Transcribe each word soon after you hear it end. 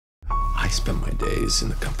spent my days in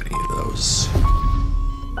the company of those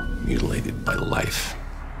mutilated by life.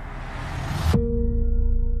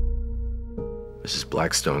 Mrs.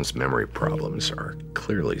 Blackstone's memory problems are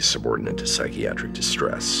clearly subordinate to psychiatric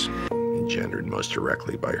distress, engendered most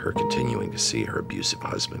directly by her continuing to see her abusive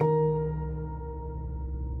husband.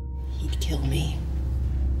 He'd kill me.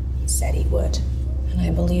 He said he would, and I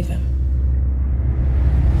believe him.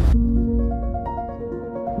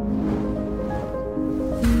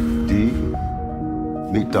 Dee,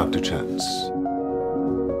 meet Dr. Chance. I'm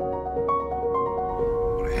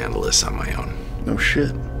gonna handle this on my own. No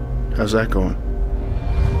shit. How's that going?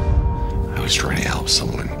 I was trying to help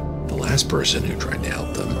someone. The last person who tried to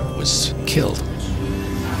help them was killed.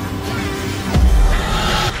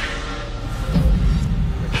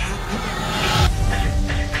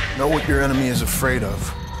 Know what your enemy is afraid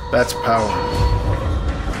of. That's power.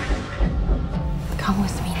 Come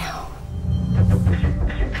with me now.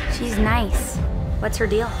 She's nice. What's her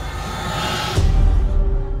deal?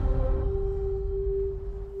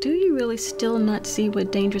 Do you really still not see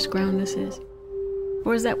what dangerous ground this is?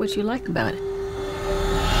 Or is that what you like about it?